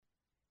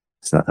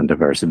It's nothing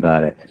diverse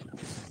about it.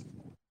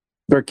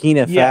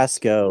 Burkina Yes.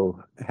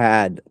 Faso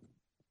had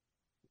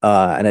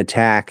an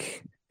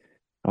attack.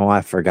 Oh,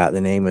 I forgot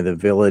the name of the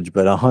village,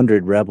 but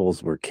 100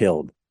 rebels were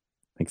killed.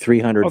 Like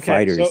 300 Okay.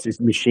 fighters, just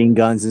machine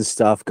guns and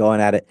stuff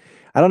going at it.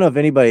 I don't know if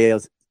anybody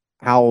else,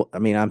 I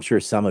mean, I'm sure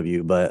some of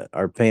you, but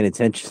are paying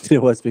attention to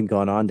what's been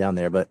going on down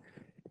there. But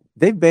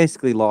they've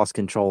basically lost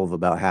control of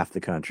about half the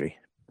country.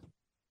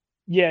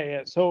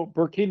 Yeah. So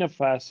Burkina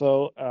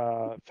Faso,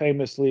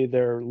 famously,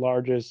 their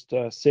largest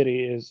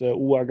city is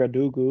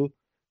Ouagadougou,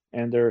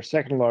 and their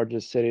second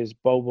largest city is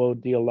Bobo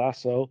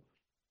Dioulasso,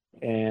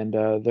 and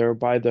they're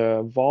by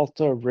the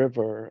Volta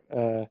River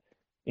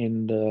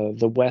in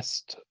the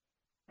west,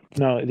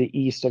 no, the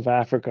east of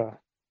Africa.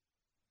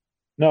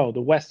 No,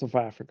 the west of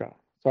Africa.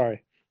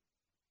 Sorry.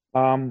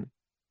 Um,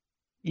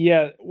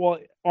 yeah, well,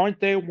 aren't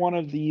they one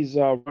of these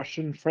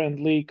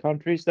Russian-friendly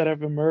countries that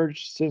have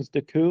emerged since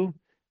the coup?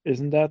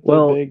 Isn't that the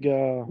Well, big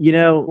I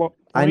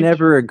point?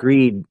 never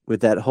agreed with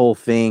that whole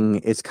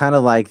thing. It's kind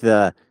of like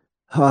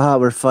haha,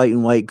 we're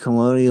fighting white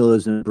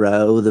colonialism,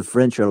 bro. The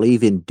French are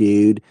leaving,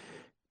 dude.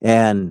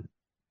 And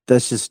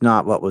that's just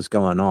not what was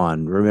going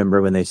on.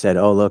 Remember when they said,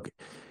 oh, look,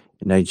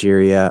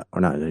 Nigeria,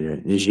 or not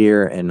Nigeria,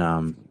 Niger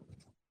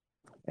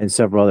and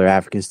several other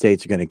African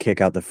states are going to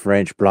kick out the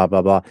French, blah,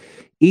 blah, blah.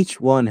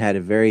 Each one had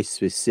a very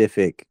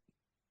specific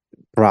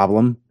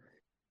problem.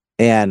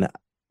 And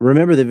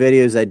remember the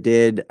videos I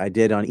did? I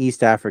did on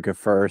East Africa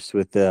first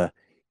with the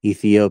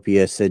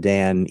Ethiopia,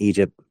 Sudan,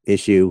 Egypt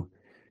issue.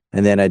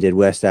 And then I did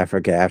West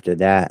Africa after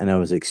that. And I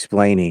was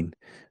explaining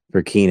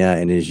Burkina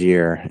and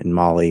Niger and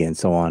Mali and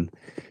so on.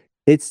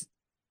 It's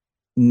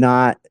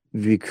not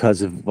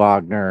because of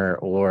Wagner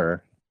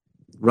or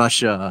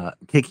Russia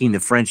kicking the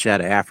French out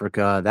of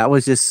Africa. That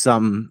was just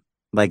some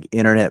like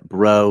internet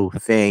bro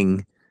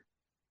thing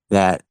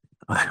that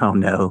I don't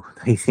know.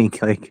 They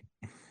think like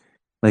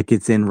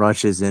it's in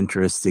Russia's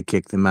interest to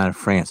kick them out of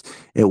France.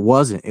 It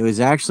wasn't. It was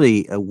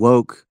actually a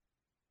woke,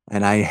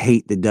 and I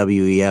hate the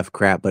WEF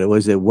crap, but it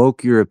was a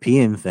woke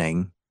European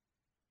thing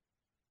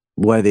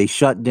where they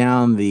shut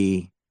down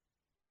the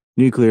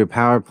nuclear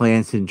power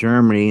plants in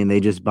Germany and they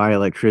just buy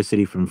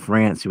electricity from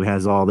France, who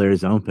has all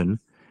theirs open.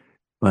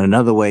 But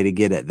another way to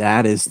get at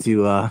that is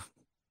to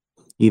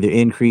either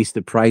increase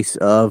the price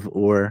of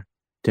or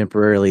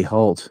temporarily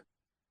halt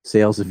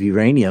sales of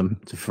uranium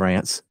to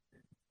France,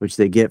 which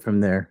they get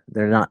from they're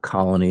not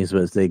colonies,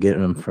 but they get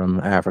them from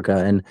Africa.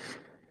 And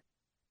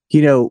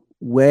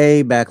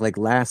way back like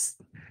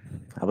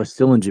I was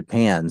still in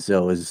Japan,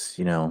 so it was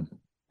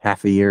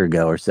half a year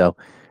ago or so.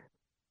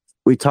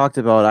 We talked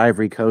about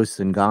Ivory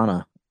Coast and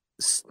Ghana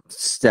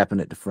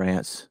stepping it to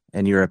France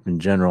and Europe in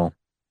general,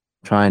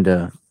 trying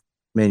to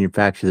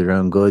manufacture their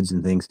own goods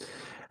and things.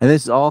 And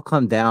this all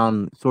come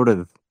down sort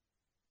of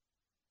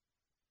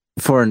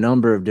for a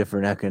number of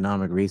different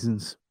economic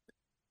reasons.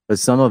 But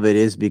some of it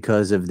is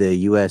because of the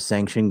U.S.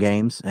 sanction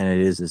games, and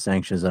it is the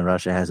sanctions on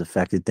Russia has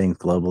affected things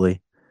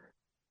globally.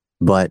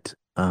 But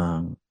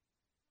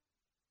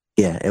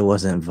yeah, it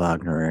wasn't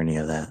Wagner or any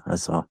of that.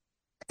 That's all.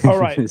 All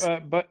right,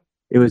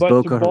 It was but to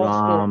Boko bolster,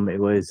 Haram. It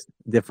was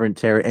different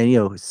terror,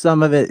 and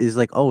some of it is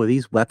like, oh, are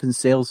these weapon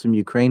sales from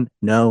Ukraine?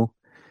 No,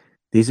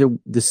 these are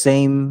the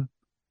same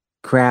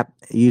crap,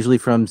 usually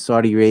from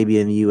Saudi Arabia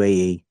and the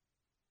UAE,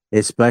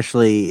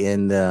 especially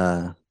in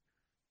the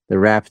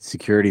Rapid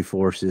Security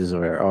Forces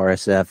or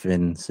RSF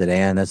in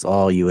Sudan. That's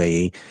all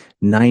UAE.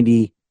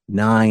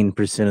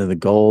 99% of the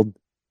gold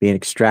being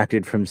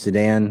extracted from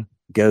Sudan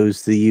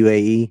goes to the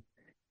UAE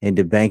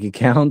into bank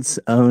accounts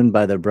owned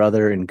by the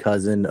brother and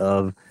cousin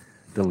of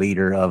the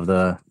leader of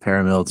the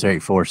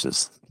paramilitary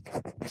forces.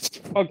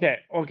 okay,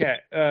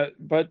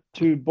 but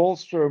to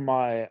bolster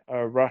my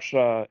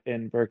Russia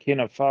in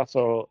Burkina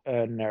Faso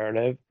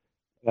narrative,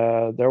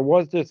 there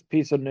was this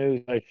piece of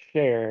news I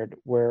shared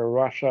where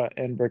Russia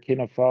and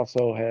Burkina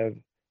Faso have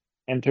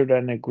entered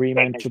an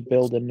agreement to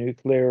build a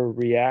nuclear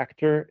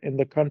reactor in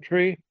the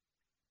country,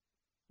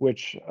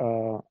 which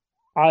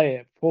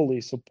I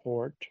fully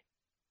support.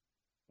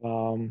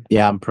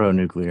 Yeah, I'm pro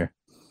nuclear.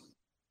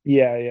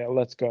 Yeah,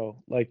 let's go.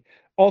 Like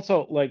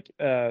also like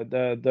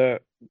the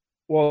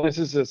well, this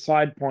is a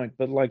side point,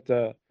 but like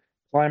the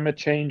climate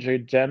change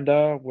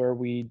agenda where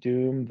we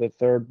doom the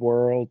third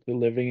world to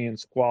living in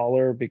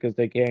squalor because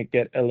they can't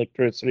get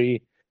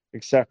electricity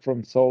except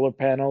from solar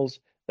panels,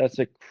 that's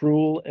a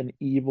cruel and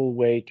evil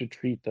way to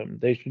treat them.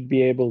 They should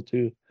be able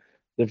to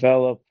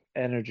develop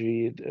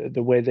energy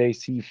the way they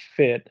see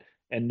fit,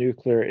 and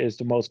nuclear is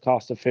the most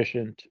cost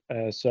efficient.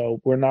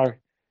 So we're not,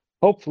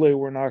 hopefully,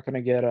 we're not going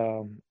to get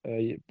a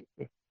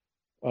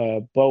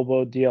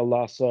Bobo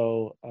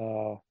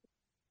Dioulasso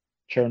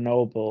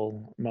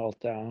Chernobyl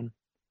meltdown.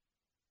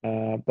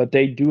 But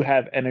they do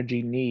have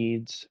energy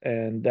needs,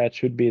 and that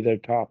should be their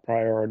top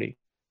priority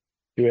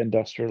to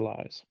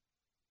industrialize.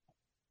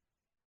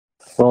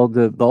 Well,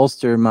 to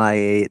bolster my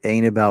it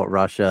ain't about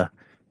Russia,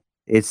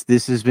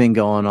 this has been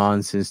going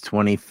on since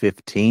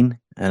 2015,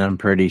 and I'm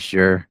pretty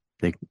sure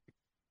the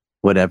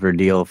whatever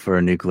deal for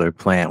a nuclear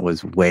plant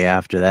was way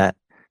after that.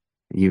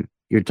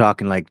 You're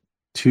talking like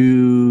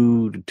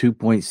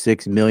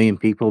 2.6 million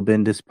people have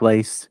been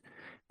displaced,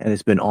 and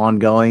it's been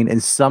ongoing.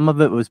 And some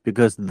of it was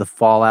because of the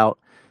fallout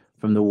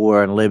from the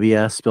war in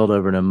Libya spilled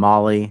over to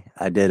Mali.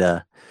 I did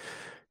a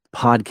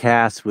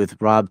podcast with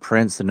Rob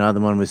Prince, another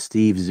one with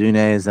Steve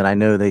Zunez, and I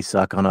know they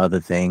suck on other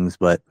things,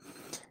 but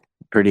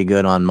pretty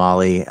good on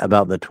Mali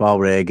about the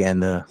Tuareg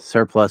and the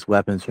surplus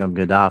weapons from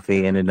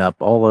Gaddafi ended up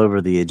all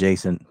over the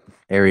adjacent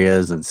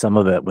areas, and some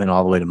of it went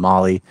all the way to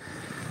Mali.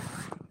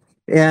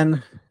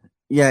 And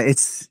yeah,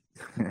 it's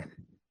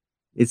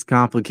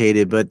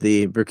complicated, but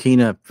the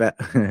Burkina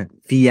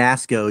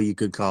fiasco, you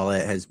could call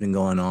it, has been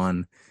going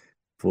on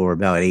for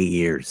about 8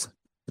 years.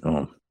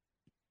 So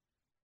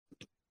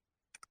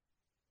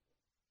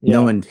Yeah.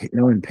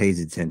 no one pays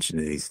attention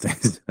to these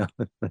things.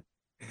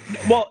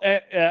 Well,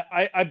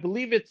 I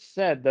believe it's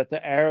said that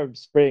the Arab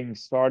Spring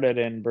started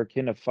in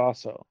Burkina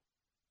Faso.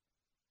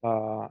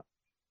 I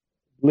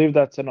believe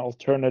that's an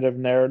alternative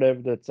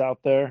narrative that's out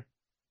there.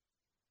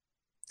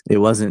 It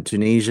wasn't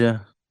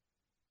Tunisia.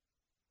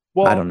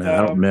 I don't Well, know.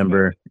 I don't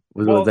remember.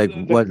 Was well, like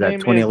the what was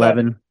that claim is that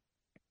 2011?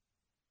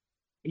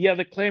 yeah,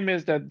 the claim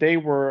is that they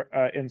were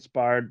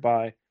inspired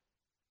by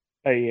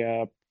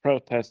a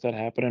protest that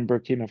happened in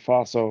Burkina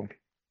Faso.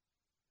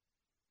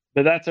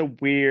 But that's a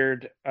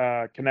weird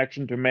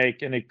connection to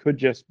make, and it could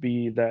just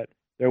be that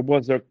there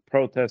was a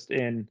protest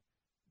in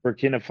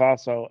Burkina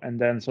Faso, and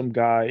then some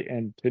guy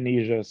in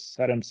Tunisia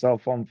set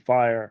himself on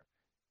fire.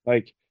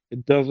 Like,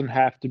 it doesn't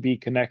have to be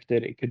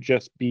connected. It could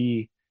just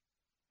be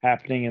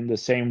happening in the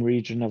same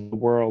region of the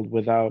world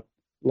without,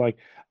 like,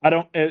 I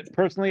don't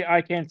personally,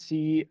 I can't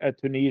see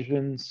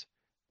Tunisians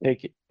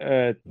take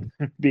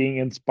being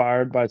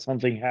inspired by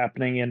something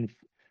happening in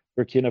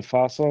Burkina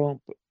Faso,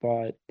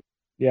 but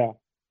yeah.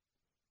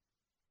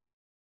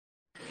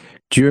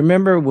 Do you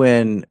remember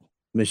when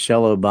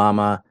Michelle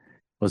Obama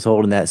was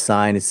holding that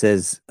sign? It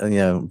says,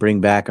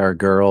 bring back our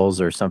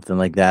girls or something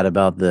like that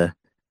about there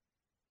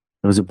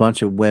was a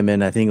bunch of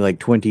women, I think like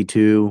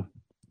 22,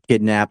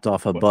 kidnapped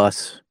off a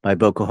bus by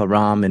Boko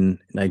Haram in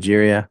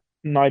Nigeria.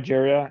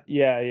 Nigeria?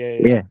 Yeah, yeah,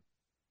 Yeah. yeah.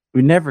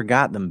 We never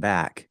got them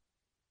back.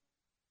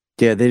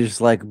 Yeah, they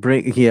just like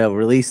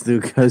release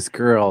those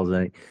girls.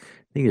 I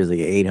think there's like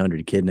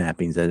 800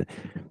 kidnappings. And,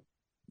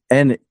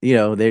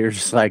 they were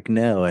just like,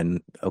 no,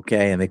 and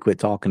okay. And they quit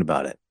talking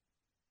about it.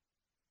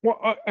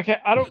 Well, okay,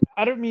 I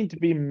don't mean to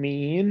be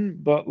mean,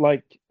 but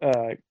like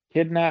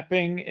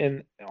kidnapping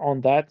in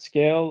on that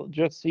scale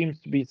just seems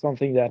to be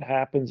something that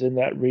happens in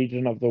that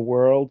region of the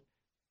world,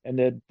 and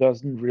it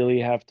doesn't really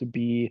have to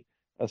be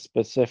a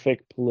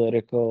specific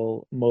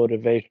political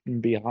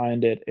motivation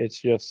behind it. It's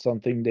just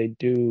something they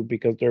do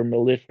because they're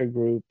militia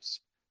groups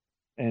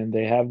and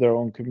they have their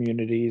own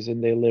communities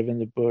and they live in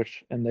the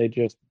bush and they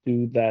just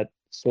do that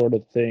sort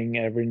of thing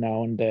every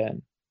now and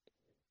then.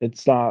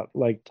 It's not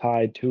like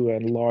tied to a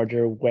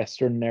larger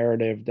Western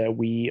narrative that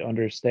we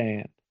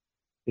understand.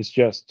 It's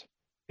just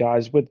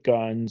guys with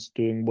guns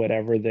doing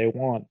whatever they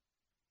want.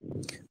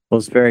 Well,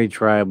 it's very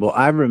tribal.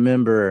 I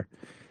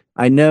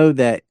know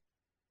that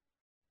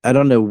I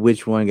don't know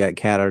which one got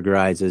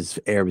categorized as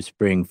Arab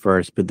Spring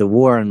first, but the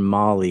war in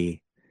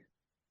Mali,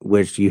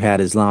 which you had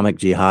Islamic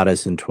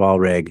jihadists and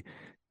Tuareg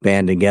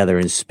band together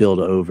and spilled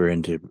over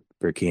into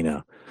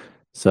Burkina.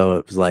 So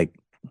it was like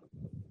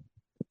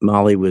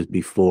Mali was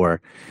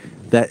before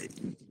that.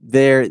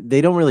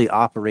 They don't really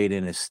operate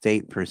in a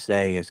state per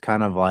se. It's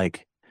kind of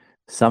like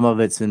some of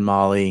it's in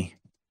Mali,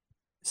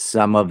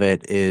 some of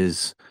it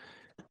is.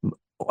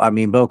 I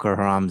mean, Boko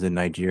Haram's in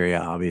Nigeria,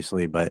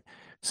 obviously, but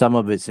some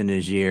of it's in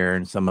Niger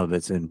and some of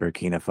it's in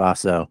Burkina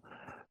Faso.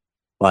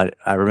 But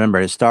I remember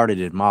it started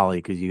in Mali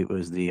because it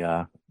was the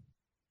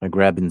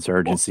Maghreb Well,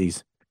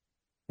 insurgencies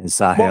in well,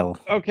 Sahel.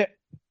 okay.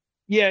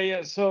 Yeah,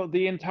 yeah. So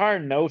the entire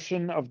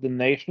notion of the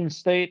nation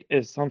state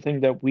is something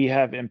that we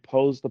have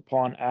imposed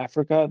upon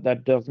Africa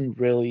that doesn't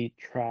really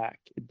track.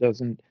 It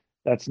doesn't,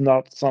 that's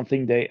not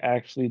something they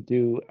actually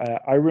do.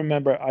 I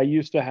remember I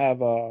used to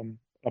have a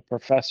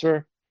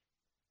professor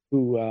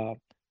who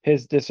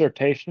his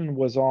dissertation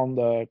was on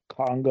the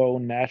Congo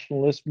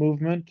nationalist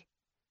movement,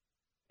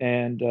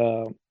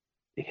 and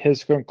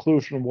his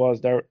conclusion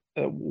was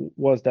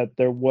that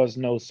there was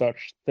no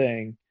such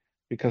thing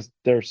because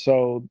they're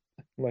so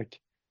like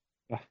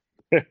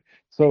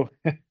so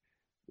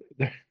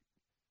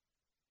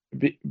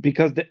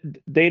because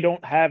they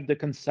don't have the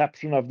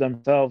conception of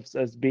themselves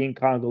as being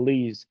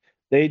Congolese.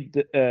 They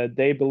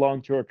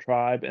belong to a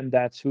tribe, and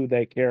that's who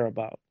they care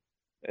about.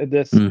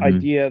 This Hmm.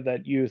 idea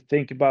that you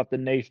think about the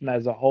nation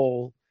as a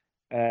whole,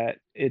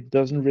 it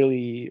doesn't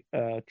really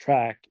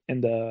track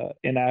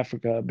in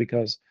Africa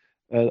because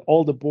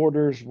all the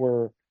borders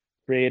were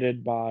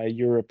created by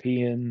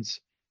Europeans,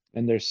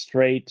 and they're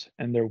straight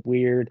and they're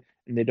weird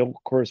and they don't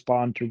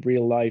correspond to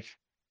real life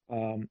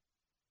um,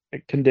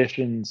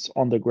 conditions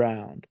on the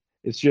ground.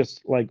 It's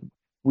just like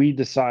we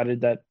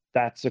decided that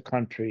that's a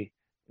country,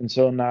 and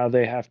so now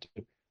they have to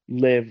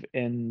live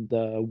in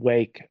the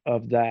wake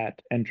of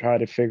that and try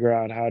to figure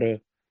out how to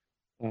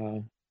uh,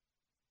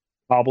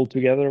 cobble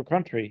together a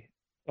country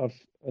of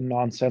a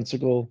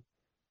nonsensical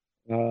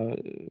uh,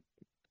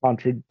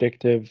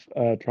 contradictive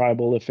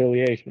tribal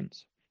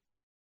affiliations.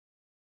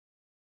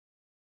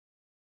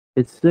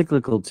 It's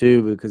cyclical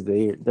too because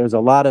there's a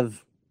lot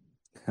of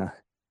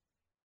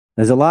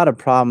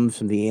problems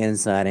from the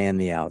inside and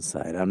the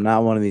outside. I'm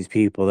not one of these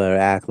people that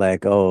act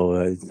like,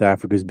 oh,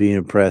 Africa's being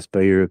oppressed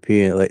by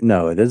European. Like,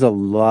 no, there's a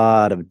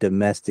lot of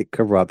domestic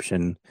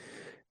corruption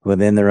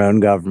within their own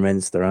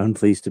governments, their own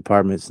police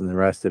departments, and the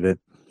rest of it.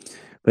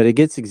 But it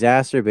gets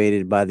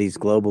exacerbated by these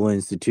global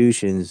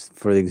institutions,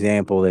 for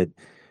example, that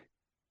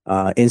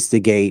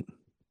instigate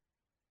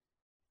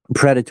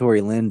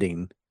predatory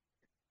lending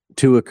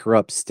to a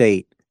corrupt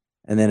state.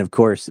 And then, of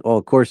course,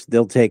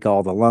 they'll take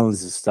all the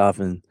loans and stuff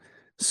and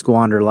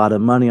squander a lot of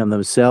money on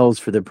themselves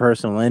for their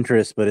personal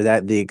interests, but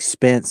at the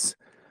expense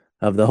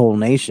of the whole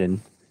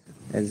nation.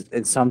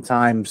 And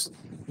sometimes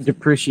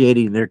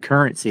depreciating their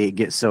currency, it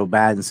gets so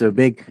bad and so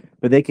big,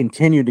 but they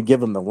continue to give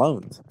them the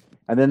loans.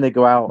 And then they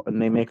go out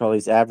and they make all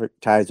these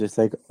advertisements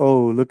like,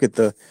 oh, look at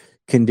the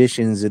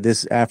conditions of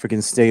this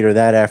African state or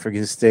that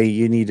African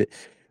state.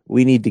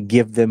 We need to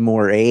give them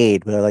more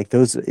aid. But like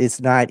those,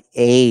 it's not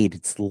aid,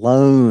 it's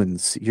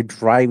loans. You're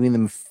driving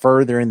them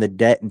further in the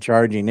debt and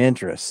charging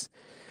interest.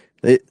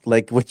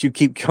 Like what you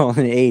keep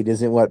calling aid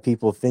isn't what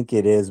people think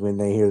it is when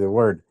they hear the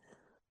word.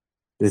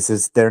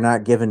 They're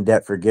not giving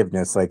debt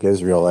forgiveness like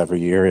Israel every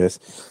year is.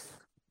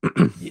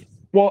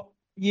 Well,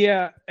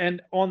 yeah,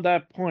 and on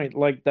that point,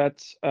 like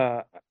that's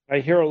I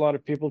hear a lot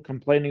of people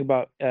complaining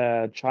about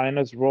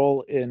China's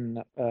role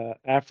in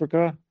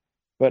Africa,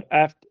 but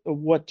after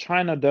what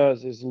China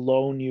does is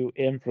loan you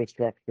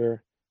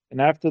infrastructure,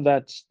 and after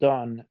that's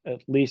done,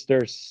 at least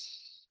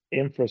there's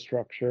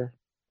infrastructure,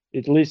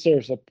 at least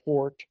there's a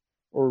port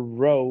or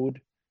road,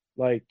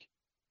 like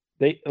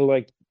they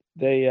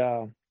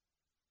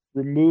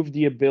remove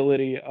the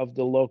ability of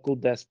the local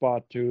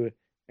despot to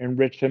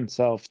enrich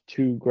himself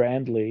too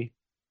grandly.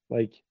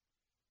 Like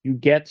you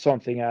get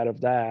something out of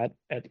that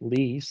at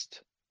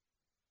least,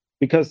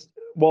 because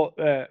well,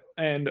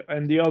 and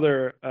the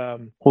other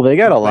Well, they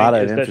got a lot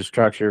complaint of is that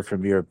infrastructure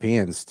from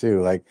Europeans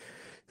too. Like,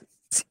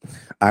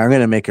 I'm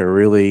going to make a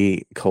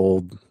really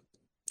cold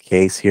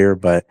case here,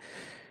 but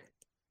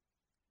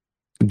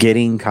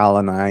getting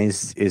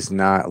colonized is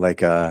not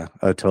like a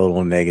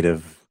total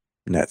negative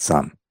net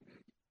sum.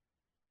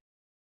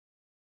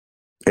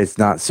 It's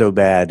not so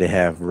bad to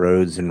have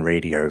roads and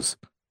radios.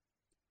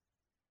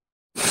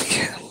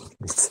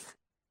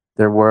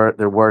 There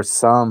were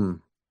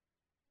some.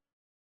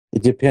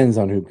 It depends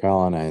on who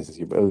colonizes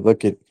you. But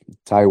look at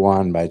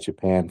Taiwan by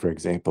Japan, for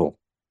example.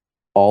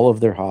 All of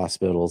their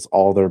hospitals,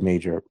 all their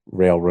major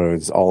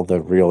railroads, all the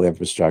real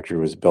infrastructure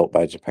was built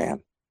by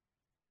Japan.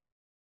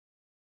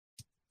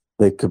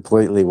 They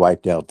completely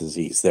wiped out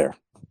disease there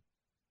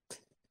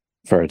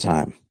for a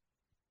time.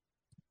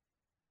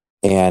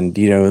 And,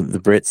 the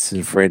Brits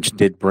and French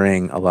did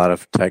bring a lot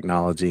of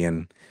technology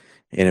and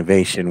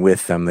innovation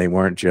with them. They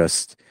weren't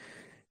just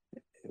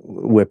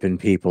whipping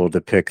people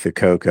to pick the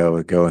cocoa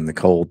and go in the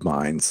coal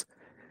mines.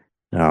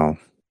 No,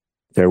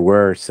 there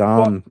were well,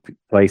 some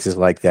places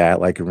like that,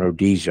 like in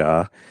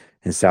Rhodesia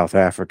in South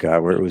Africa,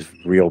 where it was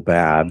real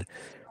bad.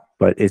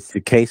 But it's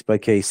a case by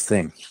case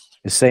thing.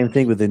 The same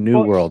thing with the New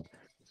well, World.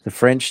 The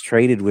French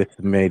traded with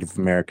the Native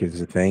Americans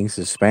and things.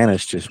 The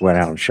Spanish just went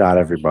out and shot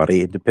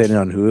everybody. It depended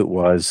on who it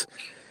was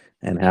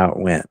and how it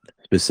went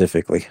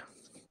specifically.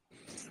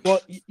 well,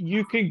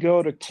 you could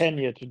go to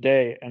Kenya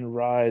today and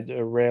ride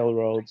the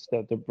railroads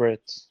that the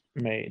Brits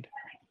made,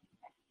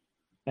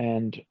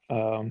 and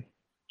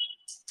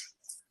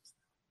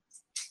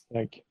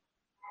like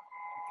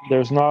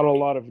there's not a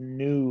lot of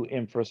new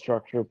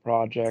infrastructure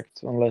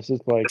projects unless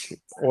it's like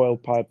oil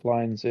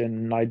pipelines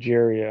in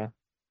Nigeria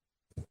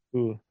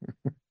who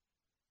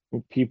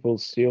who people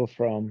steal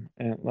from,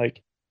 and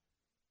like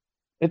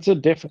it's a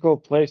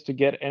difficult place to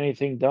get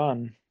anything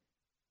done,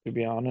 to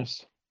be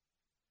honest.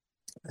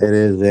 It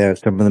is. They have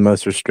some of the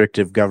most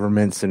restrictive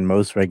governments and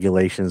most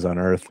regulations on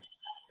earth.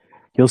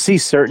 You'll see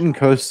certain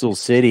coastal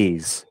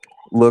cities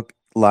look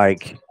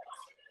like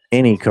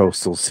any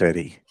coastal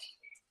city.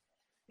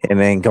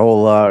 In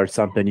Angola or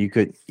something,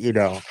 it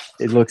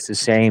looks the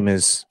same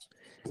as,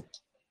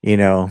 I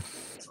don't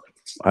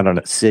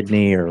know,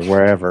 Sydney or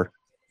wherever.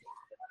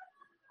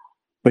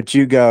 But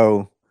you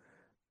go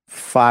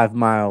 5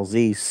 miles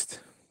east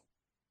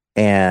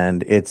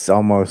and it's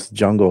almost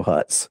jungle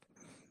huts.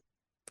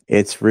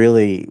 It's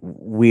really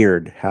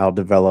weird how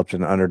developed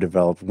and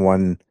underdeveloped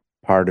one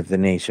part of the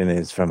nation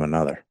is from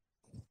another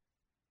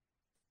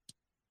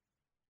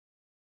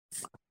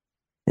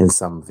in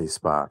some of these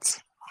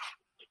spots.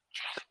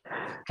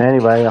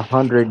 Anyway,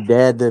 100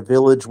 dead. The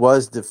village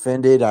was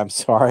defended. I'm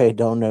sorry, I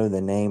don't know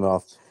the name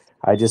of.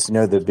 I just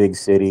know the big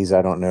cities.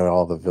 I don't know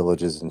all the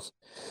villages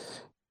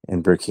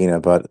in Burkina,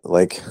 but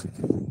like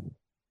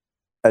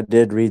I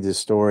did read the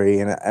story,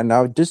 and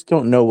I just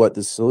don't know what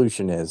the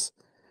solution is.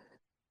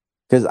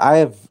 Because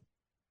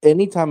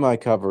anytime I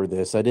cover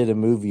this, I did a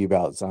movie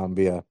about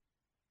Zambia.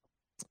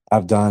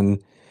 I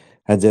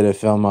did a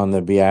film on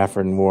the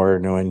Biafran War.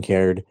 No one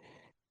cared.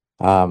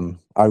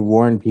 I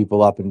warned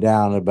people up and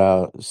down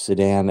about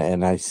Sudan,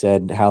 and I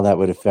said how that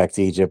would affect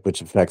Egypt,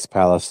 which affects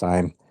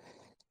Palestine.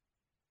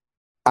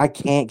 I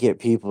can't get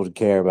people to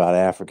care about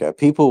Africa.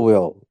 People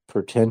will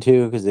pretend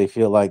to because they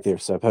feel like they're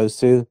supposed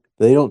to.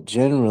 They don't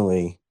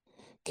generally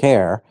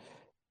care,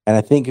 and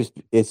I think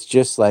it's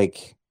just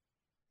like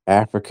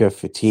Africa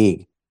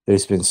fatigue.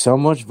 There's been so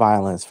much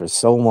violence for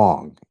so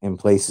long in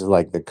places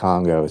like the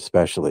Congo,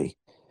 especially,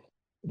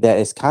 that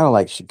it's kind of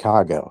like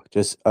Chicago.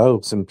 Just,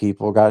 oh, some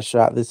people got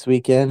shot this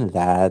weekend.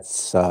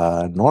 That's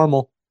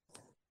normal.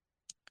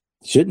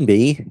 Shouldn't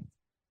be.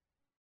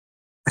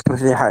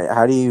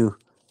 How do you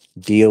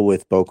deal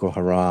with Boko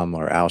Haram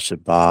or Al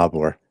Shabaab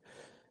or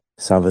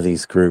some of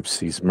these groups,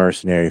 these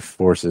mercenary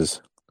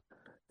forces?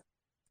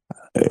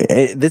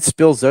 This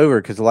spills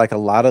over because, like, a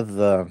lot of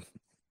the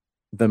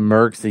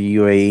mercs the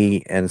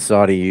UAE and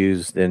Saudi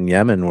used in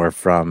Yemen were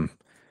from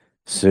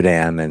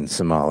Sudan and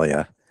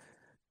Somalia.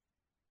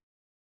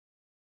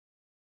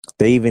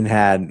 They even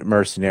had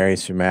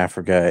mercenaries from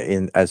Africa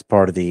in as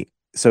part of the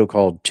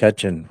so-called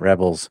Chechen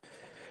rebels,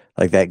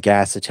 like that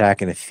gas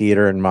attack in a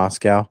theater in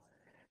Moscow.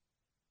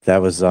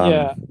 That was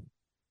Yeah,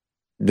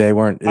 they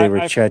were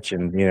I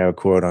Chechen,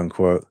 quote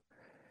unquote.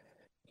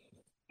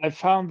 I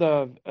found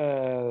the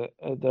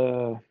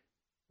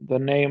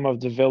name of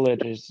the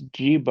village is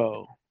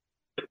Jibo.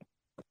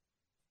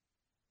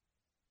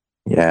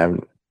 Yeah,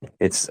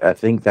 I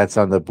think that's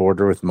on the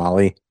border with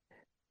Mali.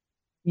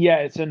 Yeah,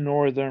 it's in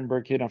northern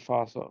Burkina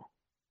Faso.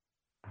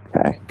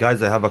 Okay.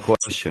 Guys, I have a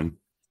question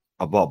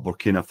about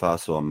Burkina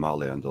Faso and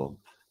Mali and all.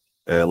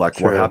 Like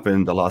what Sure.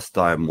 happened the last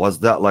time? Was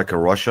that like a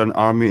Russian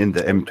army in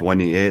the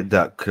M28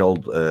 that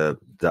killed,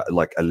 that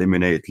like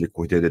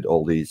liquidated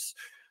all these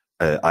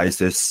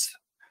ISIS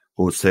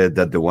who said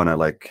that they want to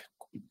like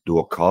do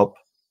a coup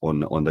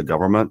on the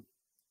government?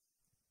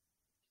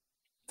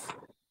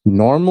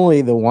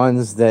 Normally, the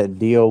ones that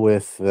deal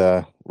with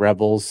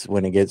rebels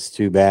when it gets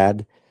too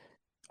bad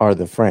are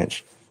the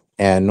French,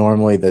 and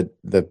normally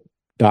the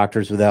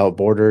Doctors Without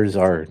Borders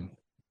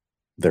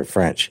they're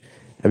French,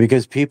 and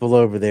because people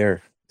over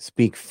there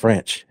speak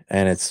French,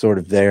 and it's sort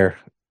of their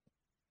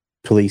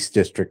police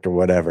district or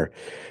whatever.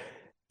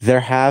 There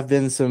have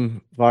been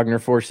some Wagner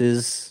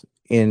forces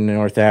in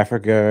North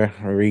Africa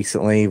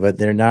recently, but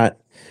they're not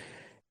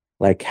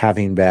like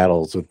having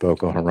battles with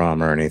Boko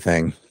Haram or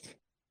anything.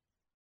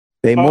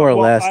 They more or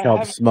Well, less I help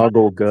have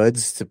smuggle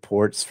goods to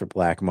ports for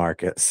black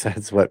markets.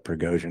 That's what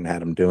Prigozhin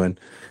had them doing.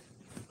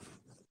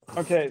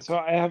 okay. So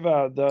I have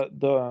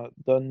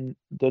the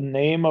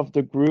name of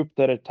the group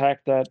that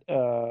attacked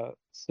that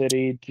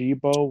city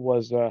Jibo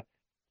was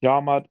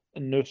Jamaat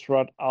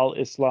Nusrat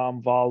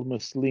al-Islam wal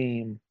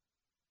Muslim.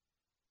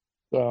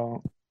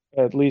 So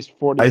at least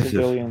 40 ISIS.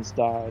 civilians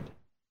died.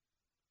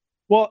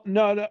 Well,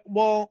 no,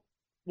 well,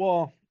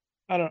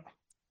 I don't.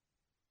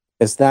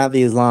 It's not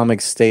the Islamic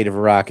State of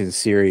Iraq and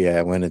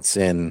Syria when it's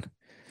in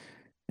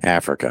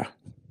Africa,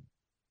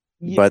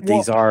 but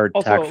these Well, are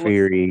also,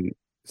 Takfiri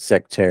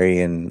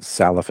sectarian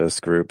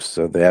Salafist groups,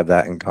 so they have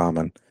that in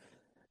common.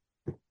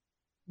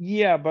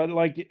 yeah, but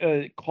like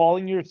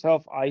calling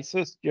yourself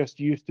ISIS just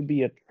used to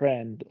be a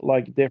trend.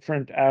 Like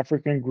different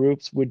African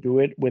groups would do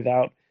it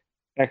without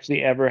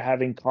actually ever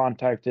having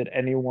contacted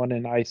anyone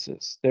in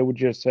ISIS. They would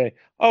just say,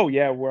 "Oh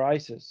yeah, we're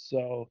ISIS,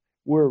 so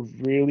we're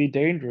really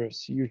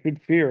dangerous. You should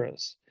fear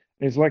us."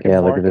 And it's like a Yeah,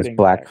 look at this marketing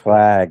black tactic.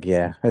 flag.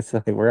 Yeah, it's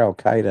like we're Al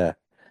Qaeda.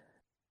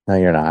 No,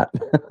 you're not.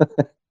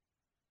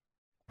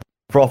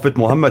 Prophet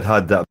Muhammad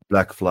had that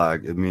black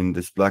flag. I mean,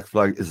 this black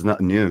flag is not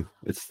new.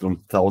 It's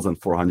from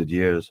 1,400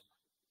 years.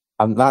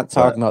 I'm not But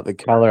talking about the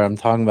color. I'm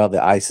talking about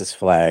the ISIS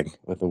flag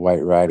with the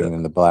white writing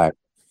and the black.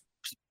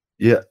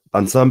 yeah,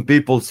 and some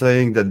people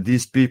saying that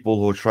these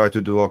people who try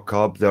to do a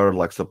coup, they're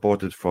like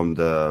supported from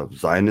the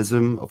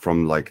Zionism,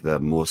 from like the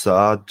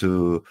Mossad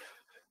to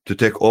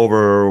take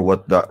over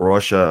what that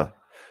Russia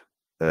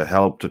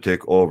helped to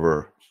take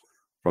over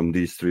from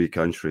these three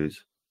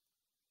countries.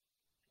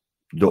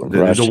 They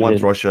don't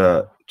want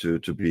Russia to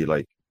be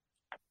like.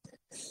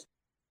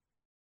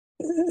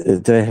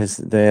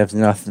 They have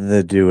nothing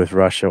to do with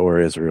Russia or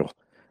Israel.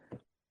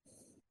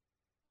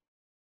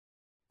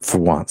 For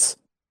once.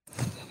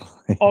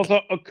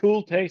 Also, a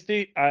cool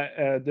tasty.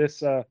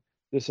 This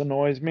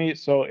annoys me.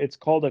 So it's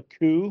called a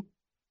coup.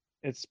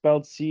 It's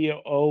spelled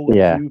COUP.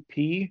 Yeah.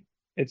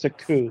 It's a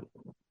coup.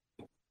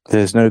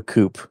 There's no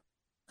coup.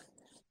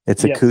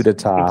 It's a Yes, coup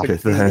d'etat.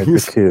 it's a coup.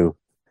 It's a coup.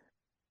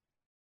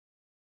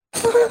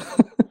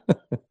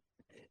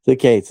 It's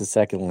okay. It's a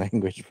second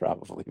language,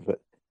 probably,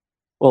 but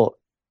well,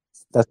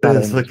 that's not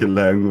It's like a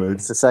language.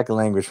 It's a second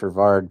language for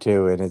Varg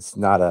too, and it's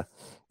not a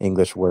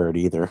English word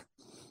either.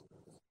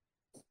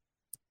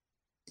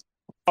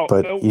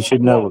 But you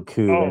should know a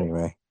coup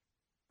anyway.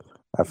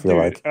 I feel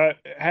like.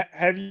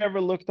 Have you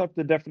ever looked up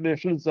the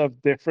definitions of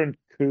different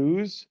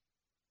coups?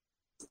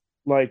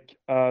 Like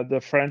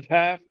the French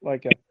have,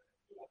 like a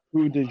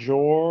coup de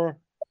jour,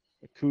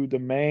 a coup de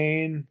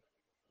main,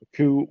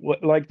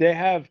 like they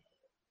have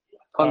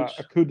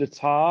a coup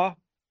d'etat.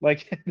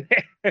 Like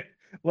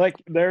Like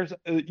there's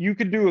you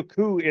can do a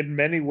coup in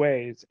many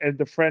ways, and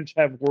the French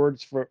have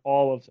words for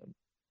all of them.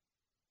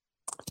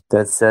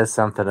 That says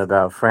something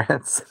about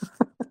France.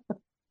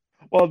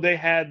 Well, they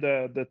had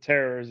the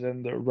terrors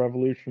and the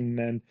revolution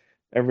and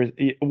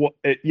everything. Well,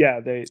 yeah,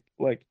 they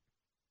like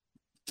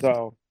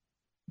so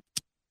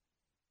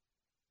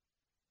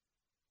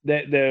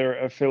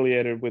they're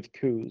affiliated with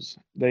coups.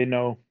 They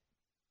know.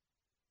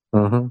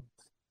 Hmm.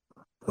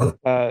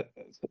 Uh,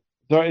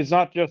 so it's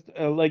not just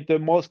like the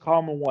most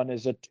common one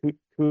is a coup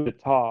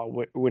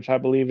d'état, which I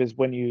believe is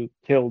when you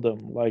kill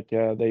them, like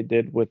they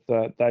did with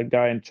that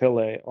guy in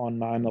Chile on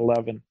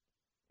 9/11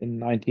 in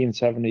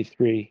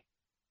 1973.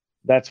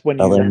 That's when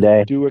you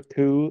Allende. do a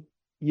coup.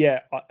 Yeah,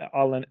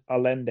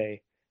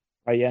 Allende,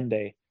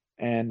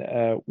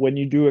 and when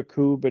you do a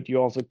coup, but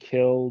you also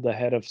kill the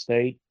head of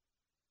state,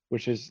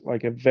 which is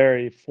like a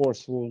very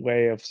forceful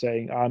way of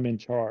saying I'm in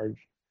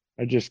charge.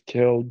 I just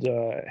killed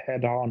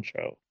head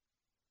honcho.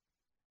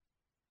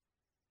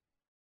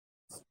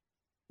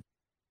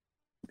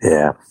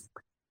 Yeah.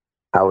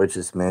 I was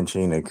just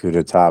mentioning a coup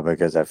d'etat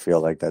because I feel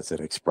like that's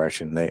an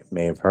expression they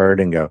may have heard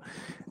and go,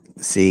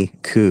 see,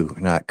 coup,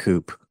 not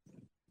coop.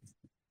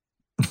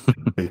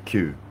 Thank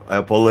you. I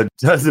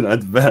apologize in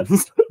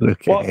advance.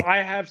 Okay. Well, I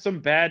have some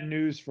bad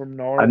news from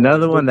Norway.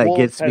 Another The one that wolf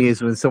gets me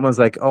is when someone's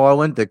like, oh, I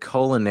went to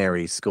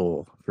culinary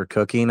school for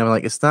cooking. I'm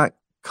like, it's not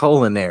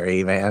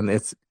culinary, man.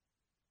 It's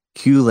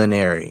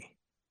culinary.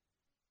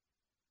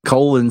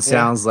 Colon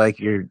sounds like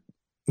you're,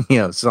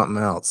 something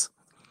else.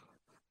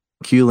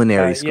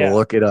 Culinary school. Yeah.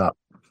 Look it up.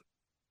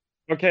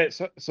 Okay,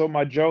 so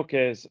my joke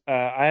is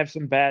I have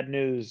some bad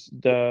news.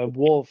 The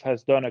wolf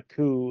has done a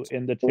coup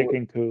in the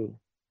chicken coup.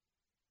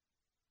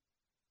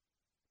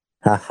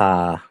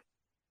 Haha.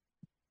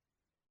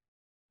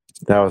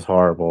 That was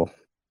horrible.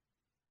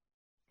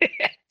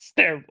 It's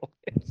terrible.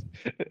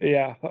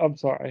 Yeah, I'm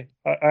sorry.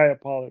 I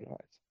apologize.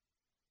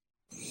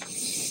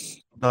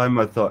 Time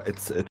I thought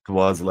it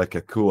was like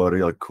a coup, a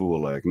real coup,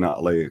 like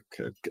not like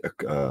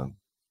a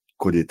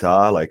coup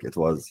d'etat, like it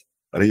was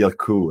a real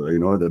coup,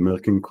 the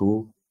milking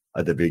coup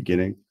at the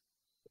beginning,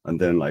 and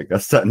then like I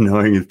started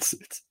knowing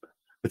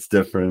it's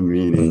different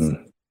meanings.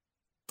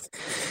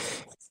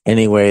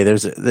 Anyway,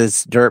 there's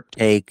this derp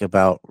take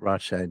about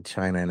Russia and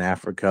China and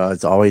Africa.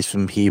 It's always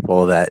from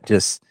people that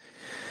just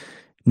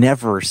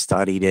never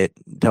studied it,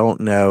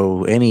 don't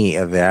know any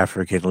of the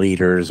African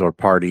leaders or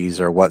parties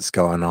or what's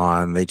going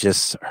on. They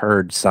just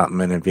heard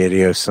something in a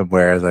video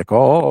somewhere like,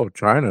 oh,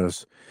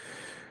 China's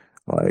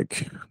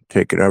like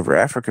taking over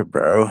Africa,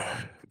 bro.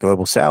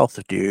 Global South,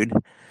 dude.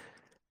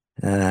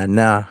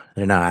 No,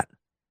 they're not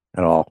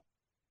at all.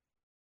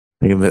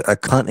 They give a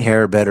cunt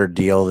hair better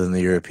deal than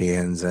the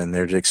Europeans, and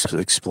they're just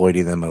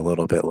exploiting them a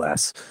little bit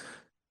less.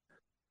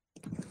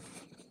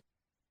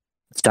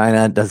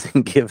 China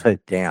doesn't give a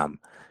damn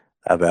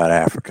about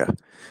Africa.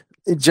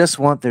 They just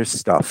want their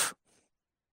stuff.